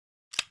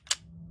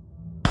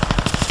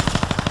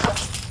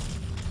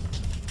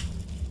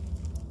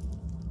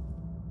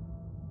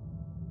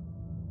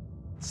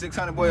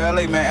600 boy,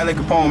 LA, man. LA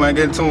Capone, man.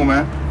 Get it to him,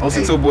 man.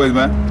 OC2 boys,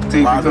 man.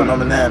 Team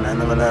number 9, man.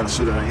 Number 9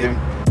 shooter, you hear me?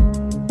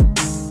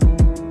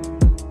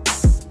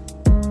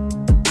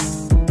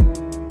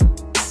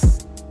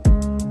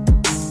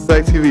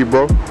 Zach TV,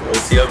 bro.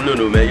 OTF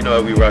Nunu, man. You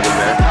know how we rockin',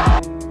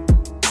 man.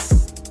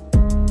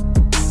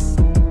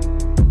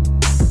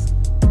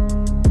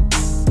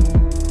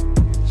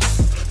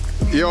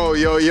 Yo.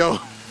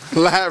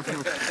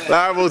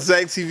 Live on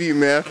Zach TV,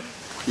 man.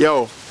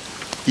 Yo,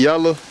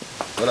 Yella.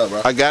 What up,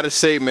 bro? I gotta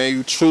say, man,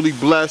 you truly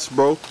blessed,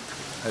 bro.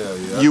 Hell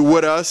yeah. You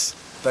with us.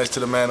 Thanks to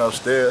the man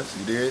upstairs,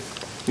 you did.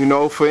 You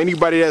know, for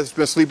anybody that's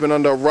been sleeping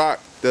under a rock,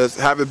 that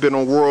haven't been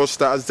on World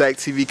Star, Zach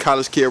TV,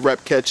 College Kid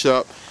Rap Catch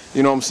Up.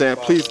 You know what I'm saying?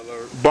 Please,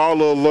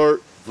 Baller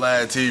Alert.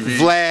 Vlad TV.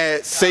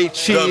 Vlad, Say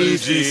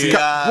Cheese.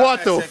 WGCI.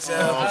 What the?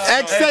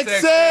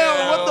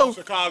 XXL. What the?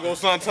 Chicago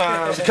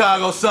Sun-Times.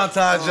 Chicago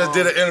Sun-Times just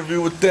did an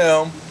interview with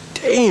them.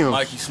 Damn.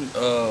 Mikey, Say Cheese.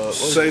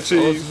 what's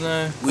his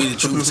name? We the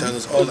truth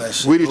tellers, all that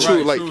shit. We the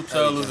truth, like. Truth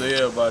tellers,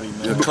 everybody,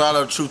 man. The cloud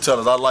of truth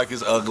tellers. I like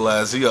his ugly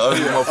ass. He an ugly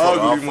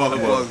motherfucker. Ugly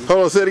motherfucker. Hold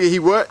on, say it again. He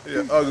what?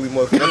 Yeah, ugly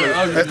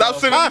motherfucker. And stop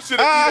sending me shit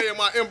in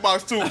my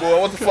inbox too, boy.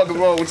 What the fuck is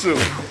wrong with you?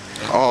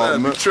 Oh,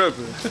 man.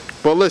 Tripping.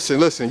 But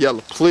listen,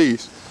 Yella,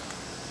 please.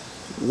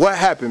 What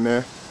happened,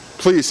 man?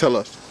 Please tell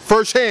us.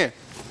 First hand.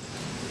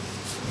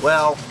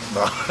 Well,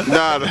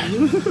 Nah.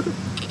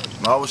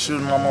 I was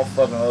shooting my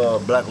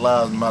motherfucking Black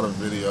Lives Matter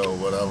video or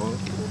whatever.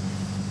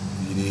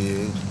 You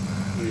did.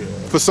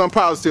 For some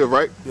positive,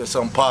 right? Yeah,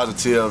 something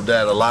positive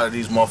that a lot of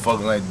these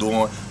motherfuckers ain't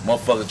doing.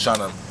 Motherfuckers trying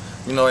to,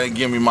 you know, ain't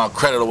giving me my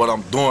credit of what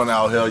I'm doing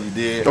out here, you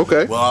did.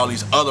 Okay. Well, all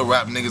these other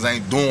rap niggas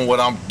ain't doing what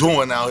I'm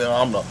doing out here.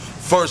 I'm the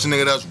first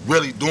nigga that's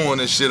really doing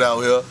this shit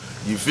out here.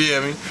 You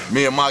feel me?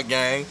 Me and my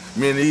gang,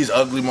 me and these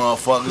ugly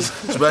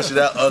motherfuckers, especially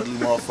that ugly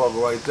motherfucker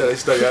right there. They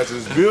stuck after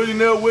this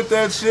billionaire with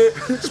that shit.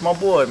 It's my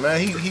boy, man.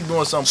 He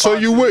doing something. So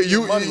positive.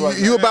 you with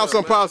you about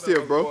some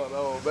positive, bro?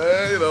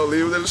 Man, you know,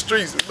 leave it in the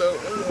streets. You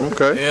know.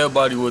 Okay.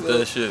 Everybody with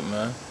that shit,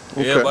 man.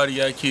 Okay. Everybody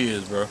got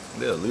kids, bro.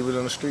 Yeah, leave it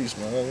in the streets,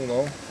 man. You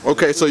know.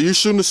 Okay, so you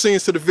shooting the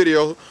scenes to the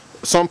video,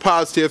 some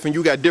positive, and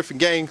you got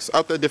different gangs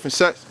out there, different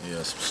sets.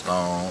 Yeah, some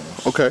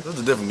stones. Okay. Those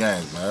are different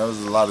gangs, man. There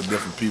was a lot of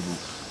different people.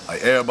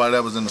 Like everybody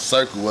that was in the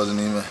circle wasn't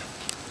even,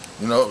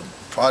 you know,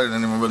 probably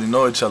didn't even really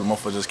know each other.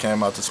 Motherfuckers just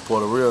came out to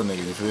support a real nigga,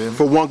 you feel me?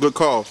 For one good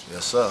cause.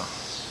 Yes, sir.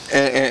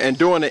 And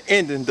during the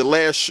ending, the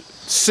last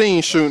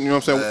scene shooting, you know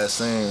what I'm saying? Last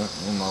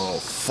scene, you know,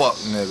 fuck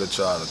nigga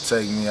tried to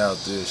take me out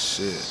this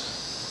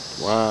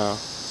shit. Wow.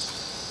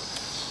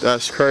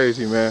 That's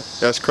crazy, man.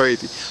 That's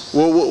crazy.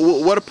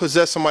 Well, what to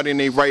possess somebody in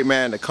their right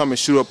mind to come and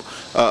shoot up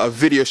a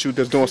video shoot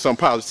that's doing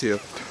something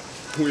positive?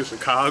 We in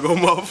Chicago,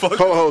 motherfucker.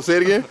 Hold, say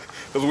it again.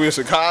 Cause we in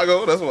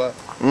Chicago, that's why.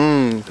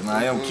 And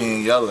I am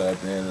King Yella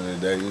at the end of the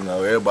day, you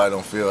know. Everybody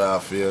don't feel how I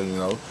feel, you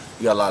know.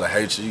 You got a lot of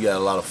hatred, you got a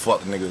lot of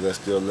fuck niggas that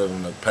still live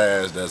in the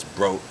past that's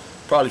broke.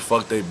 Probably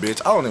fuck they bitch.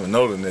 I don't even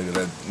know the nigga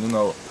that, you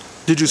know.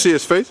 Did you see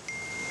his face?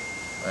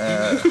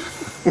 Man.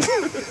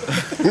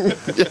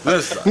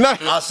 Listen, No.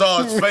 I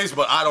saw his face,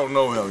 but I don't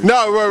know him.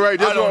 No, right.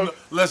 I don't know.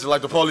 Listen,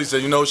 like the police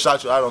said, you know who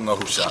shot you? I don't know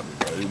who shot me,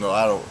 bro. You know,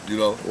 I don't, you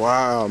know.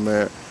 Wow,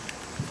 man.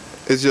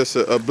 It's just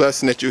a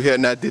blessing that you're here.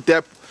 Now, did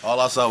that... All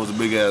I saw was a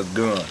big ass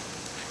gun.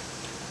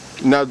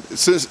 Now,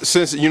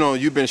 since you know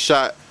you've been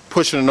shot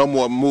pushing the no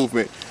more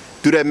movement,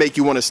 do that make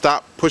you want to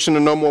stop pushing the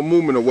no more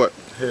movement or what?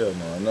 Hell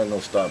no, nothing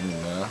gonna stop me,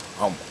 man.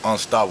 I'm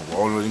unstoppable.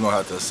 Only way you gonna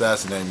have to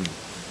assassinate me.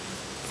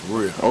 For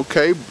real.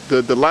 Okay,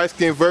 the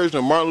light-skinned version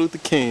of Martin Luther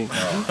King.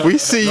 We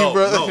see you,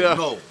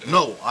 brother.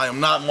 No, I am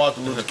not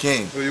Martin Luther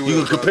King. You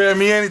can compare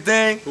me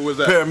anything, Who was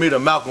that? compare me to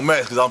Malcolm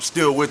X, because I'm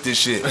still with this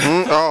shit.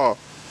 Oh.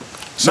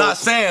 So, Not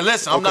saying,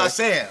 listen, I'm not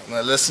saying,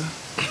 now listen,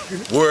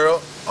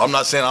 world, I'm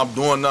not saying I'm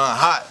doing nothing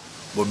hot,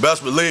 but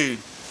best believe,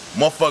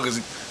 motherfuckers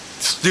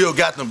still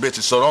got them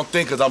bitches, so don't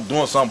think because I'm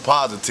doing something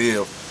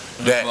positive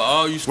that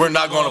we're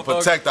not going to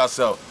protect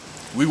ourselves.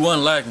 We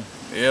wasn't lacking.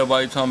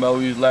 Everybody talking about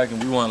we was lacking.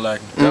 We wasn't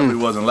lacking. Definitely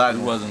wasn't We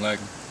lacking. wasn't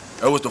lacking.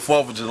 It was the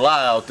 4th of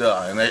July out there,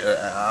 and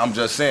I'm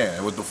just saying,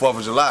 it was the 4th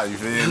of July, you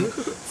feel me?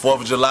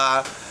 4th of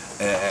July,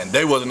 and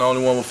they wasn't the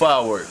only one with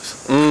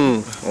fireworks.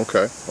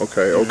 Okay.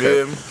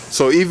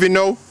 So even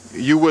though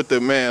you with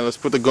the man, let's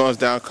put the guns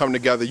down, come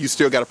together, you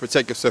still got to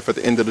protect yourself at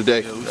the end of the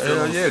day.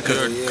 Hell yeah,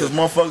 cause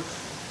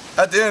motherfucker,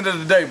 at the end of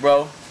the day,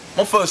 bro,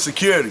 motherfucker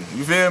security,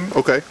 you feel me?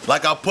 Okay.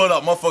 Like I put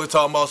up, motherfucker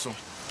talking about some,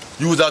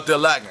 you was out there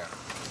lacking.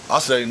 I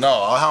say, no,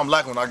 how I'm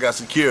lacking when I got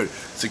security.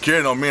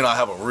 Security don't mean I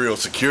have a real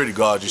security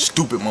guard, you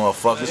stupid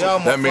motherfuckers.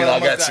 That mean I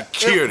got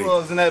security.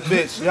 In that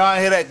bitch. Y'all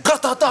ain't hear that?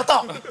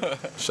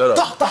 Shut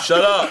up.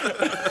 Shut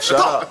up. Shut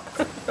up.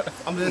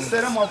 I'm just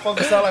saying that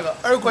motherfucker sound like an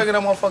earthquake in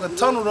that motherfucking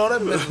tunnel though.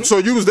 That bitch. So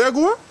you was there,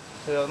 Gore?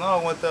 Hell no,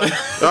 I went there.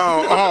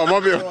 Oh,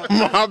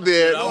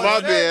 my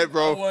bad,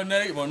 bro. I wasn't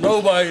there, but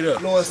nobody there.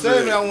 Lord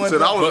save me, I went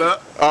there. I was there.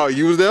 Oh,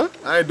 you was there?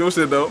 I ain't do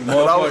shit though.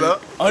 But I was there.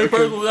 Only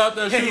person was out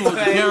there shooting was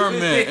the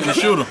cameraman and the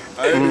shooter.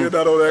 I ain't even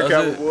that on that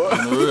camera, boy.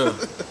 For real.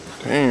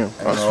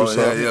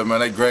 Damn. Yeah, man,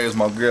 they grazed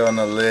my girl on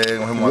the leg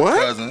with my What?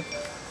 cousin.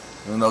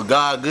 You know,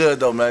 God good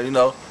though, man, you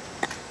know.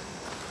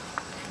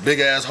 big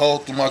ass hole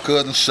through my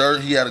cousin's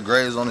shirt. He had a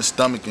graze on his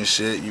stomach and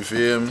shit. You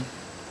feel me?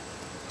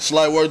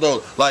 Slight word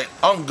though. Like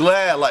I'm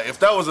glad. Like if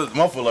that was a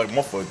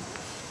motherfucker,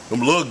 them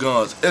little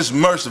guns. It's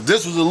mercy. If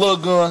this was a little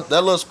gun,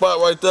 that little spot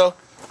right there,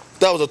 if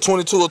that was a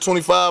 22 or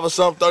 25 or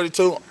something,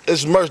 32.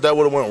 It's mercy. That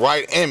would have went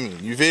right in me.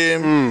 You feel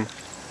me?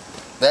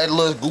 That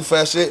little goof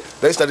ass shit.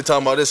 They started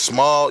talking about this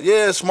small.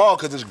 Yeah, it's small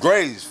because it's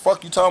graze.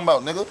 Fuck you talking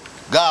about, nigga.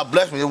 God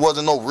bless me. It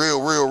wasn't no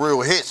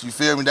real hits. You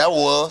feel me? That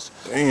was.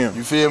 Damn.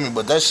 You feel me?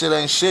 But that shit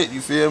ain't shit.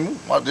 You feel me?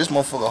 This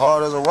motherfucker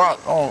hard as a rock.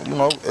 Oh, you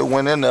know, it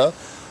went in there.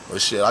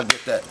 But shit, I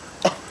get that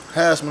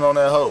harassment on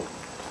that hoe.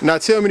 Now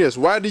tell me this.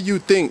 Why do you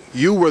think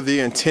you were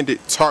the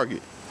intended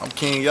target? I'm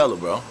King Yella,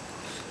 bro.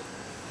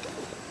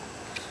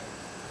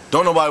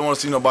 Don't nobody want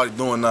to see nobody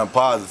doing nothing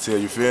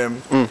positive, you feel me?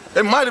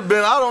 It might have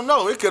been, I don't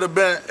know, it could have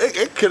been,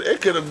 it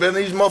could have been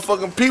these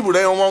motherfucking people.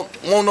 They don't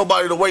want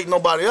nobody to wake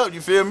nobody up,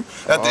 you feel me?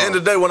 At the end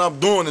of the day, what I'm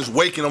doing is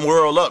waking the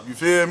world up, you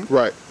feel me?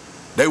 Right.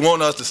 They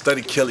want us to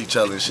study kill each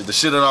other and shit. The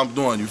shit that I'm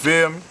doing, you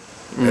feel me?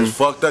 It's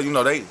fucked up, you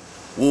know,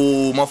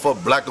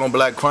 motherfucker black on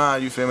black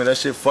crime, you feel me? That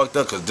shit fucked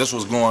up, cause this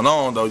was going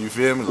on though, you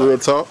feel me? Like, Real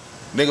talk.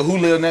 Nigga, who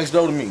live next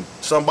door to me?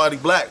 Somebody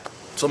black.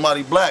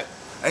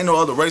 Ain't no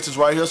other races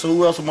right here, so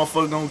who else a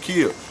motherfucker gonna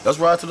kill? Let's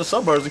ride to the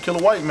suburbs and kill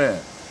a white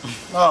man.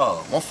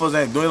 No, motherfuckers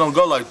it don't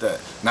go like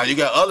that. Now you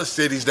got other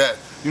cities that,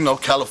 you know,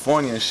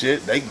 California and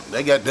shit, they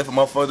got different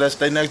motherfuckers that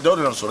stay next door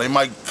to them, so they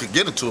might could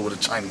get into it with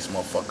a Chinese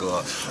motherfucker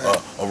or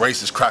a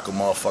racist cracker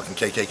motherfucking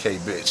KKK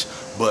bitch.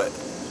 But,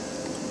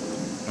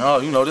 no,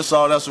 you know, this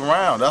all that's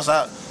around. That's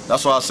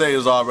why I say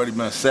it's already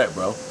been set,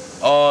 bro.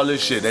 All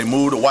this shit, they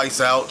moved the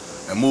whites out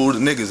and moved the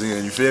niggas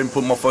in, you feel me?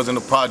 Put motherfuckers in the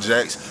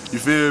projects, you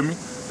feel me?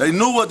 They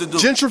knew what to do.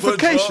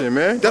 Gentrification,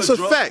 man. That's a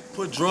fact.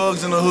 Put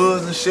drugs in the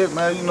hoods and shit,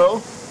 man. You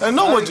know, they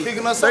know what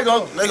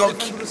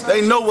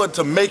they know what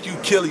to make you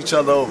kill each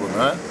other over,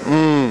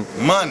 man.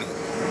 Money.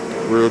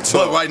 Real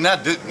talk. But right now,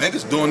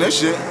 niggas doing this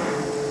shit.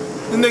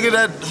 The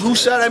nigga who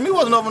shot at me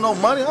wasn't over no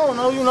money. I don't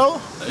know, you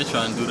know. They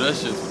trying to do that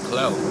shit for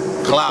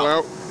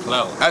clout.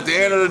 Clout. At the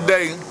end of the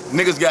day,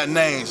 niggas got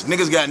names.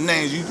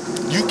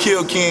 You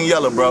kill King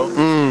Yella, bro.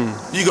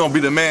 You gonna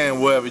be the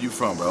man wherever you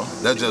from, bro.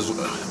 That's just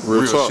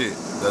real shit.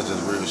 That's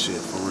just real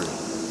shit, for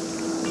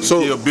real. You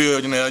kill a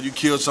billionaire, you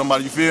kill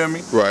somebody, you feel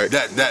me? Right.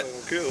 That's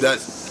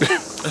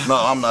no,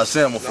 I'm not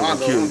saying I'm gonna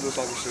kill you.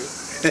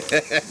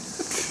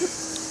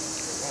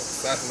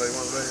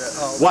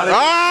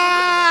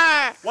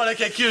 Why they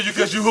can't kill you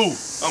because you who?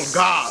 I'm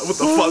God. What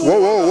the fuck?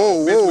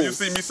 Whoa. Bitch, when you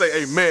see me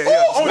say amen,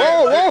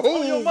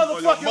 On your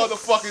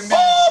motherfucking knees,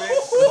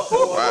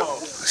 bitch.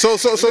 So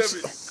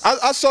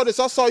I saw this.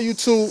 I saw you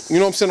two, you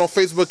know what I'm saying, on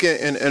Facebook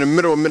in the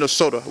middle of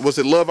Minnesota. Was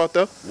it love out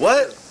there?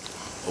 What?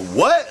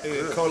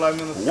 Yeah, cold like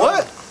Minnesota.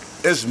 What?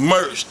 It's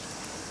merged.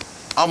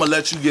 I'ma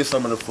let you get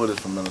some of the footage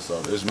from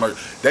Minnesota. It's merged.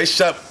 They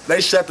shut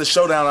the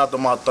show down after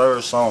my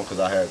third song because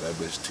I had that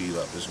bitch teed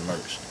up. It's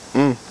merged.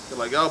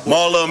 Like, y'all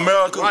Mall of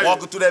America,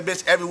 walking through that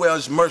bitch everywhere.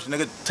 It's merged.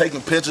 Nigga taking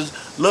pictures.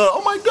 Look,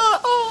 oh my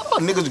God,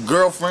 niggas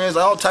girlfriends,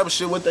 all type of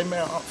shit with they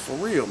man. For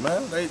real,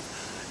 man.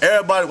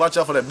 Everybody watch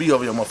out for that bee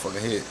over your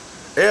motherfucking head.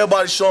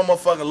 Everybody showing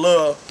motherfucking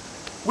love.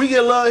 We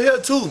get love here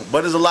too,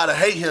 but there's a lot of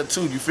hate here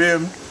too, you feel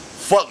me?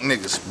 Fuck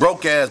niggas,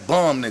 broke ass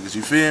bum niggas,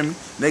 you feel me?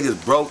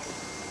 Niggas broke,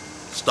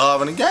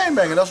 starving and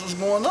gangbanging, that's what's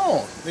going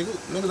on.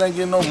 Niggas ain't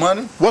getting no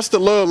money. What's the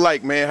love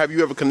like, man? Have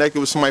you ever connected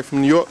with somebody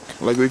from New York?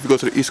 Like if you go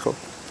to the East Coast?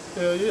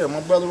 Hell yeah, my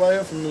brother right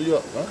here from New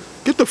York, huh?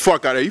 Get the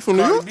fuck out of here. You from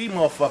New York? Cardi B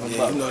motherfucking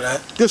Yeah, you know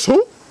that. This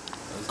who?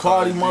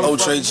 Cardi motherfucking. Old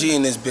Trey G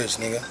in this bitch,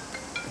 nigga.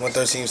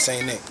 113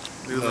 St. Nick.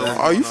 You know that?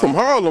 Oh, you from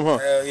Harlem, huh?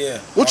 Hell yeah.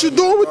 What you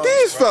doing with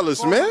these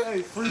fellas, man?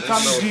 Hey, free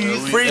Tommy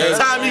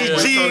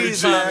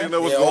G's, man.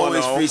 Yeah,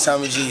 always free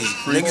Tommy G's.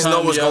 Niggas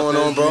know what's going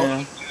on,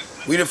 bro.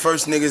 We the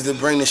first niggas to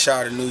bring the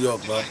shot in New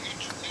York, bro.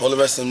 All the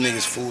rest of them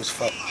niggas fool as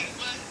fuck.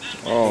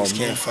 Niggas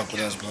can't fuck with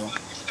us, bro.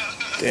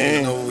 Damn.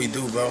 We know what we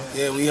do, bro.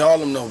 Yeah, we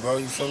Harlem know, bro.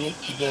 You feel me?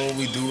 We doing what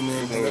we do,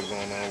 man.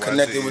 Nigga.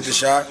 Connected with the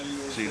shot.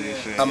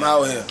 I'm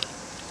out here.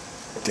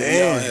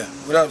 Damn. Out here.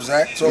 What up,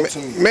 Zach? Talk to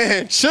me.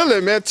 Man,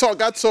 chillin', man.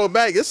 Talk. I told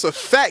back. It's a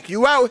fact.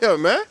 You out here,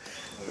 man.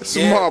 It's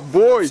my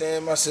boy. I'm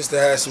saying my sister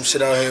had some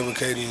shit out here with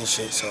Katie and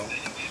shit, so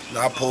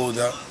I pulled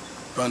up,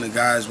 brought the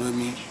guys with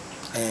me,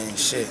 and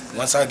shit.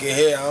 Once I get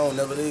here, I don't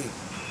never leave.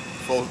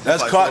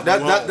 That's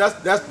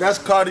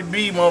Cardi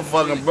B,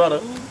 motherfucking brother.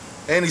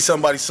 And he's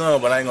somebody's son,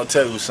 but I ain't gonna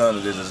tell you whose son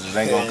it is. It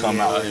ain't gonna come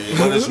out.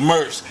 But it's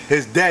merged.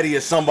 His daddy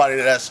is somebody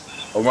that's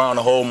around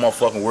the whole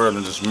motherfucking world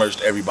and just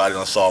merged everybody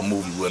that saw a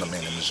movie with him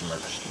and just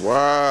merged.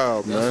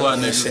 Wow, man. That's why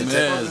niggas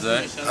mad,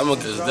 Zach.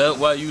 Is that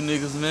why you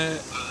niggas mad?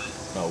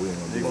 No, we ain't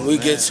gonna do When we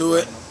get to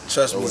it,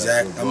 trust me,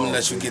 Zach, I'm gonna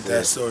let you get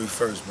that story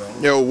first, bro.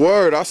 Yo,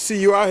 word. I see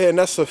you out here, and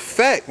that's a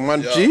fact, my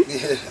G.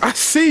 I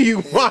see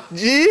you, my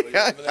G. I'm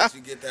gonna let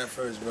you get that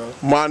first, bro.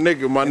 My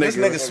nigga. This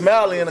nigga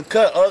smiley in the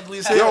cut, ugly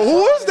as hell. Yo,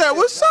 who is that?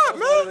 What's up,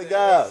 man? One of the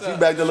guys. He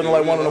back there looking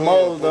like one of the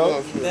moles,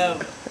 though.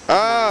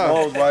 Ah.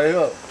 Moles right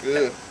here.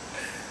 Good.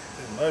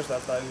 Merch, I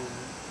thought he was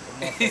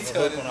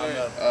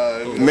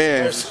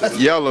Man,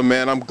 Yella,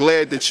 man, I'm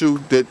glad that you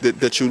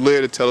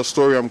live to tell a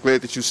story. I'm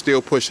glad that you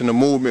still pushing the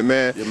movement,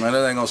 man. Yeah, man,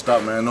 that ain't gonna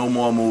stop, man. No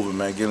more moving,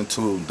 man. Get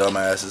into them,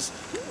 dumbasses.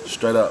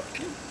 Straight up.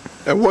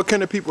 And what can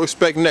the people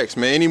expect next,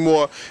 man? Any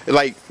more,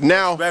 like,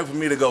 now? Expect for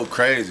me to go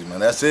crazy, man.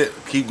 That's it.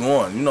 Keep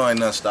going. You know ain't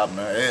nothing stopping,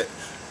 man.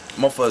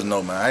 Motherfuckers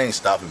know, man. I ain't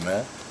stopping,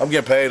 man. I'm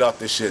getting paid off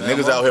this shit. Man,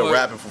 niggas out here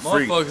rapping for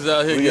free. Motherfuckers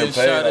out here getting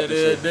shot at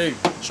every day.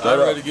 Straight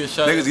up. Get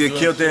shot niggas get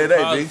killed every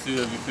day, B.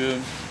 You feel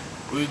me?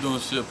 We doing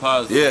shit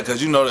positive. Yeah,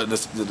 cause you know that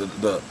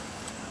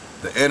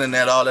the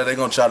internet, all that, they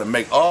gonna try to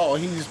make, oh,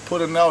 he's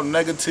putting out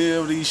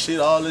negativity, shit,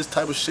 all this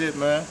type of shit,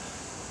 man.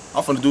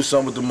 I'm finna do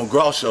something with the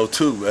McGraw show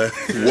too, man.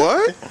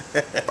 What?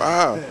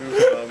 Wow.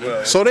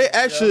 So they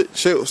actually,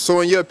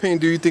 so in your opinion,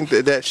 do you think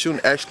that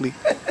shouldn't actually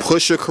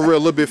push your career a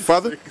little bit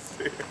further?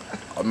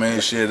 I mean,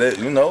 shit, it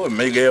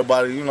make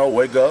everybody,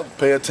 wake up,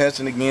 pay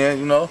attention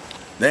again,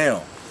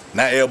 Damn.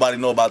 Now everybody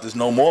know about this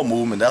No More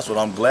movement. That's what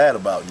I'm glad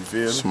about, you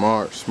feel me?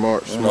 Smart.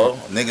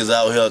 Niggas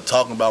out here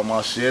talking about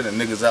my shit and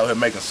niggas out here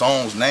making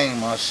songs, name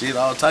my shit,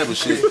 all type of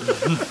shit.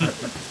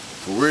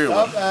 For real.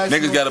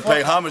 Niggas gotta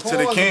pay homage to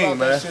the king,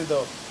 man.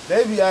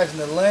 They be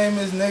asking the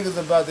lamest niggas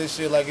about this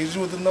shit. Like, is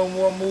you with the No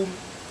More movement?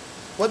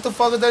 What the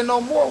fuck did they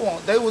No More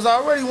want? They was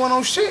already one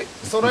on shit.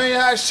 So they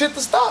ain't had shit to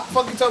stop.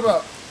 Fuck you talking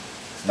about?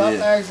 Stop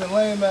asking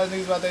lame ass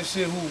niggas about that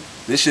shit.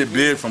 This shit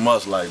big from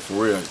us, like,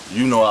 for real.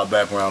 You know our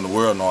background, the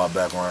world know our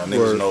background.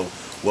 Niggas know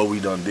what we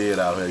done did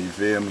out here, you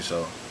feel me?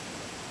 So,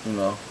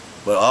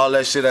 But all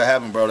that shit that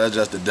happened, bro, that's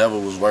just the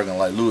devil was working,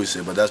 like Louis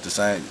said, but that's the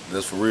same,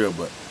 that's for real.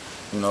 But,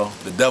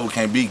 the devil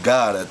can't beat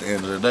God at the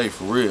end of the day,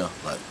 for real.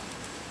 Like,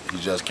 he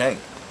just can't.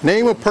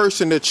 Name a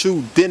person that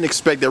you didn't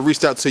expect that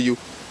reached out to you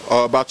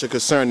about your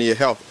concern in your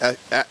health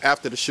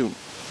after the shooting,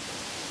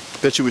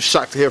 that you was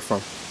shocked to hear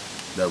from.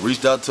 That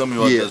reached out to me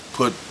or just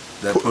put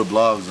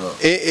blogs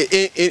up?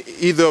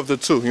 Either of the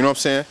two, you know what I'm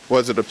saying?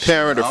 Was it a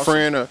parent, a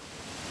friend, or?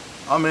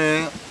 I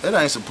mean, it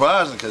ain't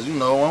surprising because, I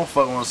don't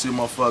fucking want to see a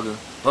motherfucker.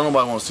 Don't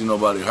nobody want to see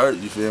nobody hurt,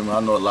 you feel me? I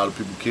know a lot of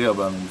people care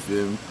about me, you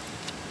feel me?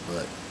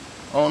 But,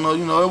 I don't know,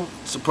 it was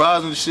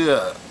surprising shit.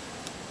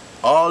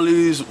 All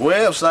these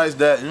websites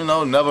that,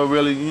 never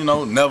really,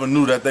 never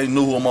knew that they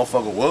knew who a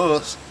motherfucker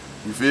was.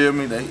 You feel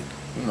me? They,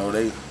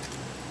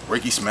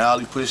 Ricky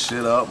Smiley put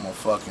shit up,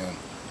 motherfucking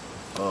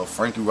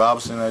Frankie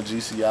Robinson at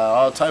GCI,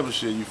 all type of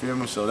shit, you feel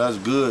me? So that's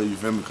good, you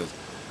feel me? Because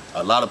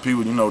a lot of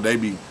people,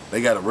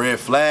 they got a red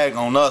flag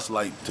on us,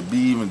 like, to be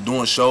even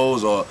doing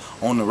shows or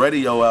on the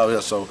radio out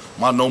here. So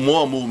my No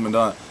More movement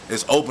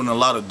it's opened a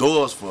lot of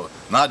doors for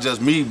not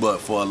just me, but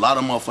for a lot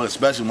of motherfuckers,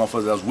 especially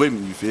motherfuckers that's with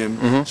me, you feel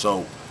me?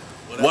 So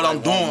what I'm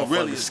doing,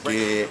 really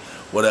scared,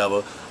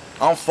 whatever.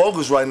 I'm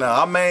focused right now.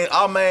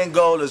 Our main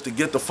goal is to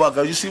get the fuck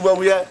out. You see where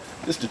we at?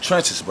 It's the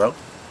trenches, bro.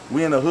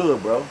 We in the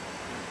hood, bro.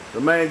 The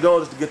main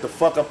goal is to get the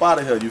fuck up out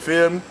of here, you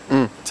feel me?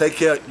 Take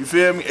care, you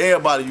feel me?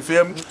 Everybody, you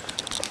feel me?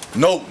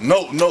 No,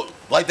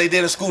 like they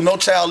did in school, no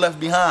child left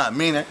behind,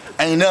 meaning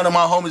ain't none of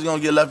my homies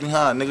gonna get left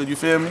behind, nigga, you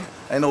feel me?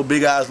 Ain't no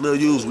big eyes, little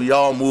U's, we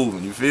all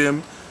moving, you feel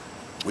me?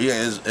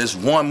 It's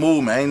one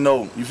movement, ain't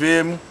no, you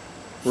feel me?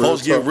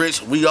 Folks get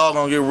rich, we all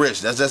gonna get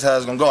rich. That's just how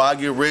it's gonna go. I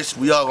get rich,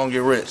 we all gonna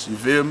get rich, you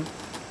feel me?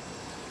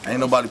 Ain't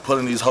nobody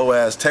pulling these hoe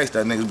ass texts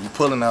that niggas be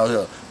pulling out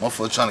here.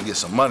 Motherfuckers trying to get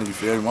some money, you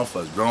feel me?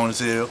 Motherfuckers grown as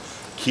hell.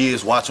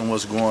 Kids watching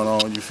what's going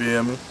on, you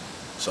feel me?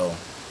 So,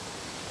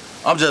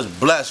 I'm just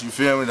blessed, you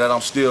feel me, that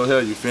I'm still here,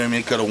 you feel me?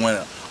 It could've went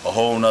a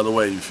whole nother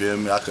way, you feel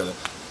me? I could've,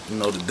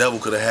 the devil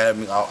could've had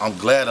me. I'm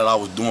glad that I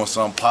was doing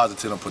something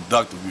positive and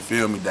productive, you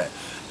feel me? That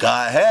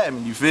God had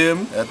me, you feel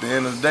me? At the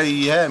end of the day,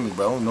 he had me,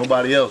 bro.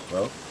 Nobody else,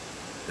 bro.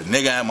 The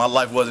nigga, my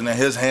life wasn't in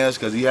his hands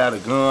because he had a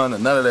gun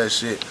and none of that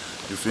shit.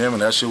 You feel me?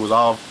 That shit was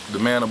all the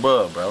man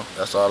above, bro.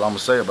 That's all I'm gonna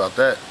say about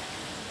that.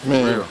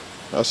 Man,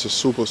 that's a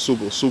super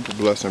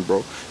blessing,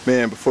 bro.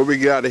 Man, before we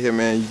get out of here,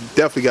 man, you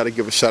definitely got to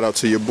give a shout out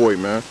to your boy,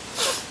 man.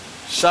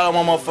 Shout out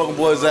my motherfucking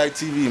boy Zach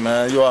TV,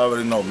 man. You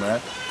already know,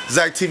 man.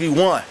 Zach TV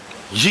 1.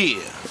 Yeah.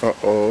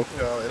 Uh-oh.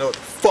 You know what the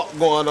fuck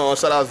going on?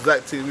 Shout out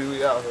Zach TV.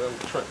 We out here.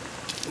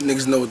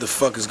 Niggas know what the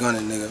fuck is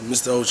gunning, nigga.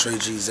 Mr. Ultra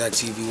G, Zach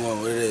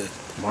TV1, what it is.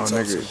 My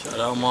nigga. Shout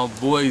out my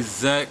boy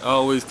Zach,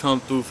 always come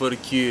through for the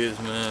kids,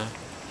 man.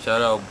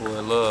 Shout out,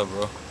 boy, love,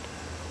 bro.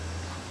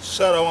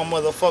 Shout out my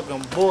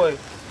motherfucking boy,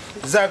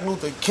 Zach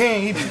Luther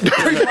King. He be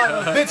preaching like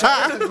a bitch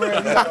on Instagram.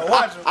 You gotta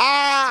watch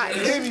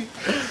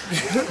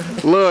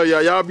him. Love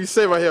y'all. Y'all be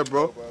safe out here,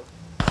 bro.